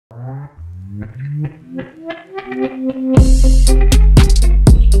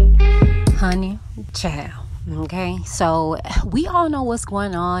Child. Okay, so we all know what's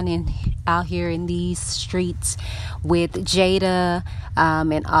going on out here in these streets with Jada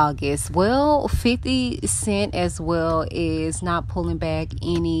and August. Well, 50 Cent as well is not pulling back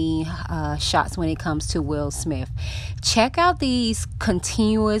any shots when it comes to Will Smith. Check out these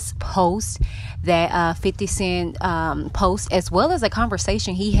continuous posts that 50 Cent posts, as well as a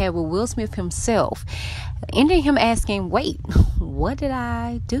conversation he had with Will Smith himself, ending him asking, wait, what did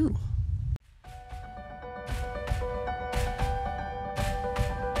I do?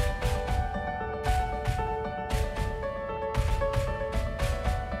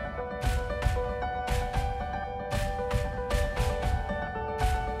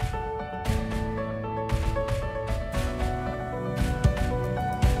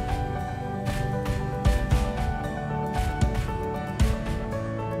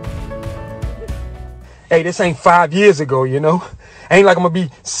 Hey, this ain't 5 years ago, you know? Ain't like I'm gonna be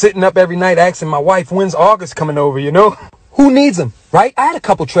sitting up every night asking my wife, when's August coming over, you know? Who needs them, right? I had a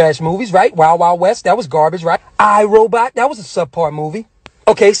couple trash movies, right? Wild Wild West, that was garbage, right? I, Robot, that was a subpar movie.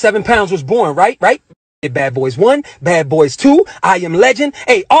 Okay, 7 Pounds was born, right? Bad Boys 1, Bad Boys 2, I Am Legend.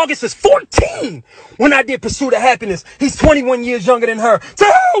 Hey, August is 14 when I did Pursuit of Happiness. He's 21 years younger than her. To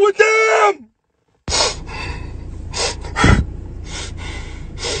hell with them!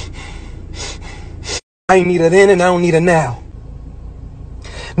 I ain't need her then and I don't need her now.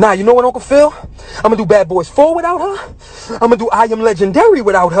 Nah, you know what, Uncle Phil? I'm gonna do Bad Boys 4 without her. I'm gonna do I Am Legendary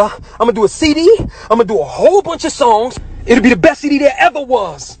without her. I'm gonna do a CD. I'm gonna do a whole bunch of songs. It'll be the best CD there ever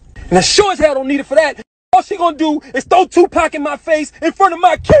was. And I sure as hell don't need it for that. All she gonna do is throw Tupac in my face in front of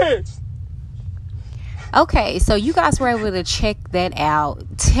my kids. Okay, so you guys were able to check that out.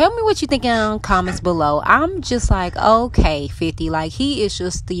 Tell me what you think in the comments below. I'm just like, okay, 50, like he is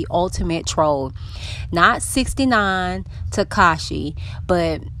just the ultimate troll. Not 69 Tekashi,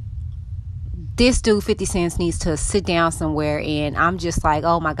 but this dude 50 Cent needs to sit down somewhere. And I'm just like,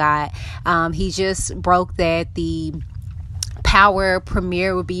 oh my God, he just broke that the Power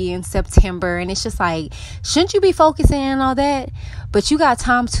premiere will be in September, and it's just like, shouldn't you be focusing on all that? But you got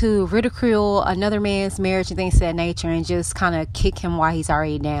time to ridicule another man's marriage and things of that nature and just kind of kick him while he's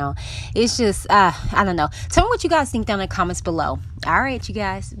already down. It's just I don't know. Tell me what you guys think down in the comments below. All right, you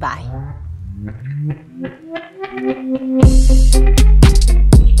guys, bye.